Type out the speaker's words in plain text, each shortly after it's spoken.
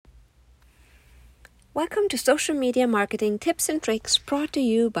Welcome to Social Media Marketing Tips and Tricks brought to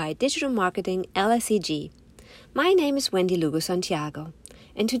you by Digital Marketing LSEG. My name is Wendy Lugo Santiago,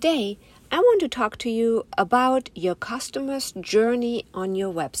 and today I want to talk to you about your customer's journey on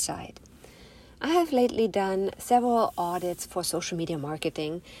your website. I have lately done several audits for social media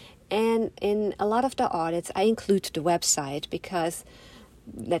marketing, and in a lot of the audits I include the website because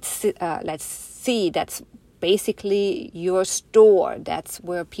let's see that's basically your store. That's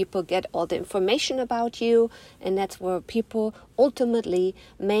where people get all the information about you, and that's where people ultimately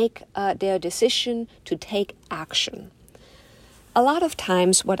make their decision to take action. A lot of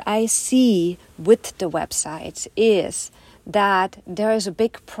times what I see with the websites is that there is a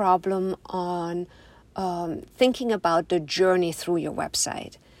big problem on thinking about the journey through your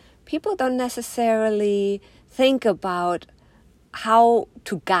website. People don't necessarily think about how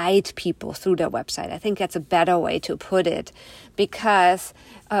to guide people through their website. I think that's a better way to put it because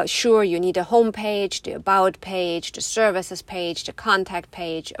sure, you need a home page, the about page, the services page, the contact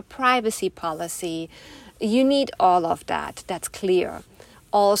page, a privacy policy. You need all of that. That's clear.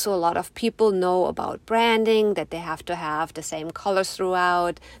 Also, a lot of people know about branding, that they have to have the same colors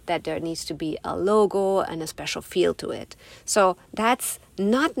throughout, that there needs to be a logo and a special feel to it. So that's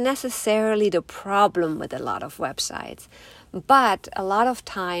not necessarily the problem with a lot of websites. But a lot of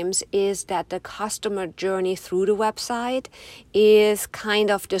times is that the customer journey through the website is kind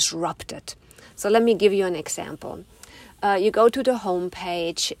of disrupted. So let me give you an example. You go to the home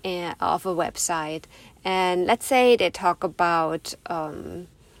page of a website, and let's say they talk about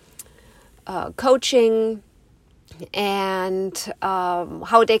coaching and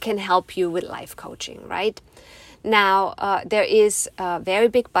how they can help you with life coaching, right? Now, there is a very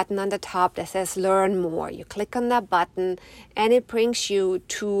big button on the top that says Learn More. You click on that button and it brings you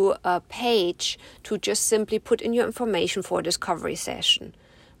to a page to just simply put in your information for a discovery session.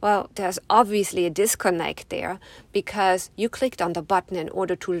 Well, there's obviously a disconnect there because you clicked on the button in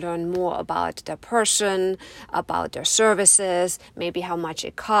order to learn more about the person, about their services, maybe how much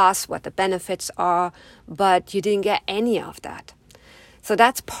it costs, what the benefits are, but you didn't get any of that. So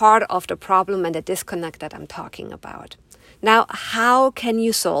that's part of the problem and the disconnect that I'm talking about. Now, how can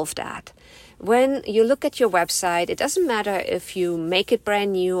you solve that? When you look at your website, it doesn't matter if you make it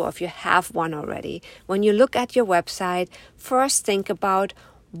brand new or if you have one already. When you look at your website, first think about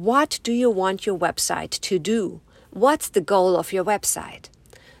what do you want your website to do? What's the goal of your website?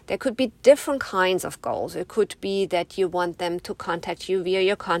 There could be different kinds of goals. It could be that you want them to contact you via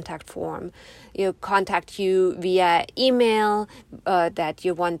your contact form. You contact you via email, that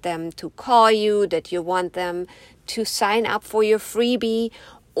you want them to call you, that you want them to sign up for your freebie,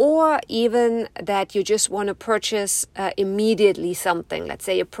 or even that you just want to purchase immediately something, let's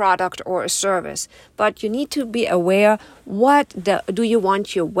say a product or a service. But you need to be aware, what do you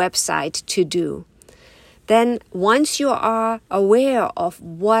want your website to do? Then once you are aware of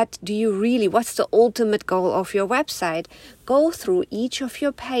what's the ultimate goal of your website, go through each of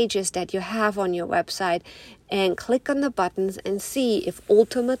your pages that you have on your website and click on the buttons and see if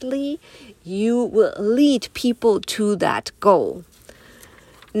ultimately you will lead people to that goal.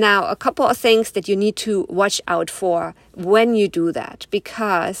 Now, a couple of things that you need to watch out for when you do that,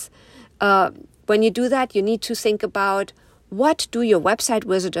 because when you do that, you need to think about what do your website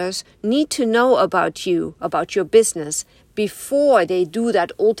visitors need to know about you, about your business, before they do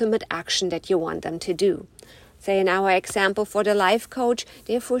that ultimate action that you want them to do. Say in our example for the life coach,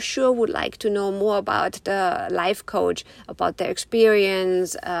 they for sure would like to know more about the life coach, about their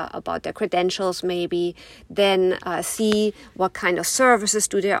experience, about their credentials maybe, then see what kind of services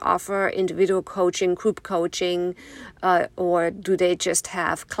do they offer, individual coaching, group coaching, or do they just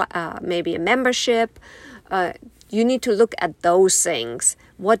have maybe a membership. You need to look at those things.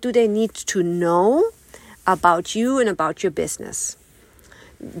 What do they need to know about you and about your business?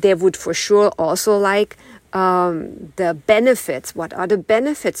 They would for sure also like the benefits. What are the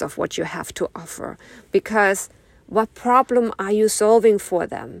benefits of what you have to offer? Because what problem are you solving for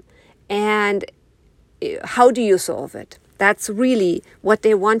them? And how do you solve it? That's really what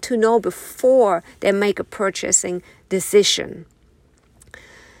they want to know before they make a purchasing decision.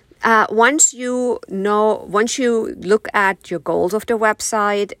 Once you look at your goals of the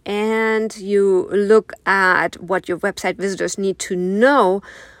website and you look at what your website visitors need to know,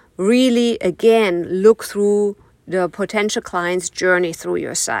 really, again, look through the potential client's journey through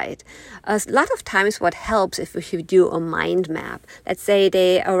your site. A lot of times what helps if you do a mind map. Let's say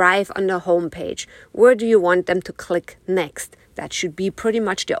they arrive on the home page. Where do you want them to click next? That should be pretty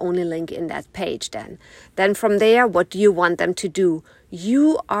much the only link in that page then. Then from there, what do you want them to do?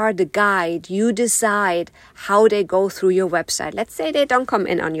 You are the guide. You decide how they go through your website. Let's say they don't come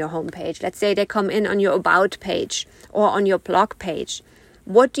in on your homepage. Let's say they come in on your about page or on your blog page.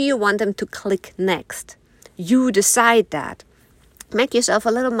 What do you want them to click next? You decide that. Make yourself a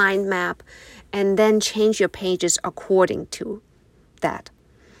little mind map and then change your pages according to that.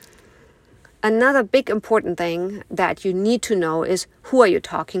 Another big important thing that you need to know is who are you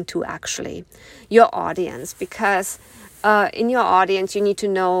talking to actually? Your audience, because in your audience you need to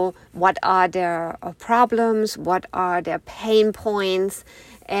know what are their problems, what are their pain points,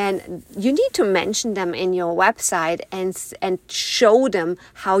 and you need to mention them in your website and show them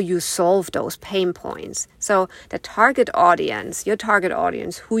how you solve those pain points. So the target audience, your target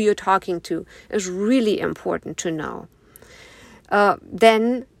audience, who you're talking to, is really important to know.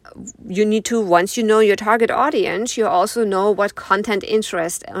 Then you need to, once you know your target audience, you also know what content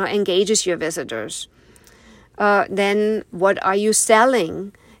interests or engages your visitors. Then what are you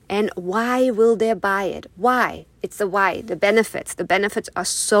selling and why will they buy it? Why? It's the why, the benefits. The benefits are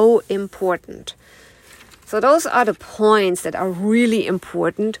so important. So those are the points that are really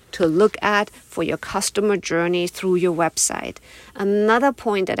important to look at for your customer journey through your website. Another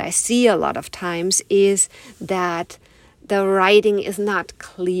point that I see a lot of times is that the writing is not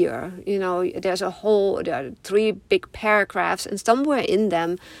clear. There are 3 big paragraphs, and somewhere in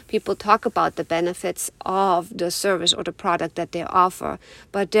them, people talk about the benefits of the service or the product that they offer,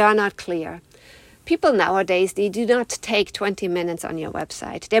 but they are not clear. People nowadays, they do not take 20 minutes on your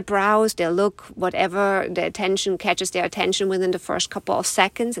website. They browse, they look, whatever the attention catches their attention within the first couple of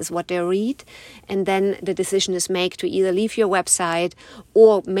seconds is what they read. And then the decision is made to either leave your website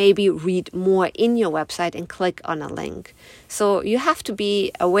or maybe read more in your website and click on a link. So you have to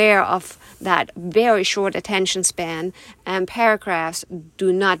be aware of that very short attention span, and paragraphs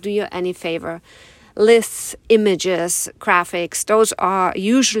do not do you any favor. Lists, images, graphics, those are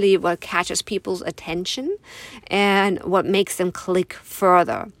usually what catches people's attention and what makes them click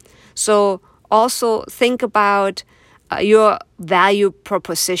further. So also think about your value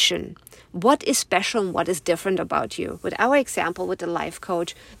proposition. What is special and what is different about you? With our example with the life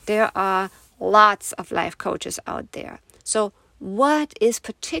coach, there are lots of life coaches out there. So what is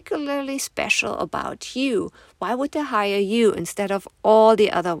particularly special about you? Why would they hire you instead of all the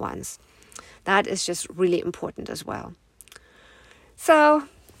other ones? That is just really important as well. So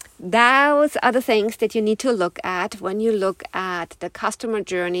those are the things that you need to look at when you look at the customer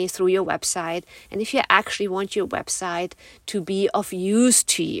journey through your website. And if you actually want your website to be of use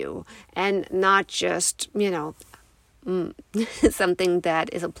to you and not just, something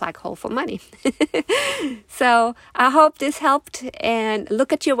that is a black hole for money. So I hope this helped, and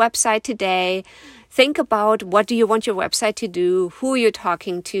look at your website today. Think about what do you want your website to do, who you're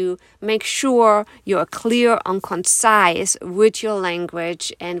talking to. Make sure you're clear and concise with your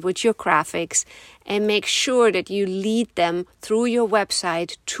language and with your graphics, and make sure that you lead them through your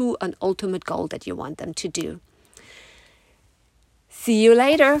website to an ultimate goal that you want them to do. See you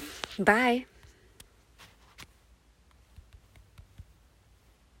later. Bye.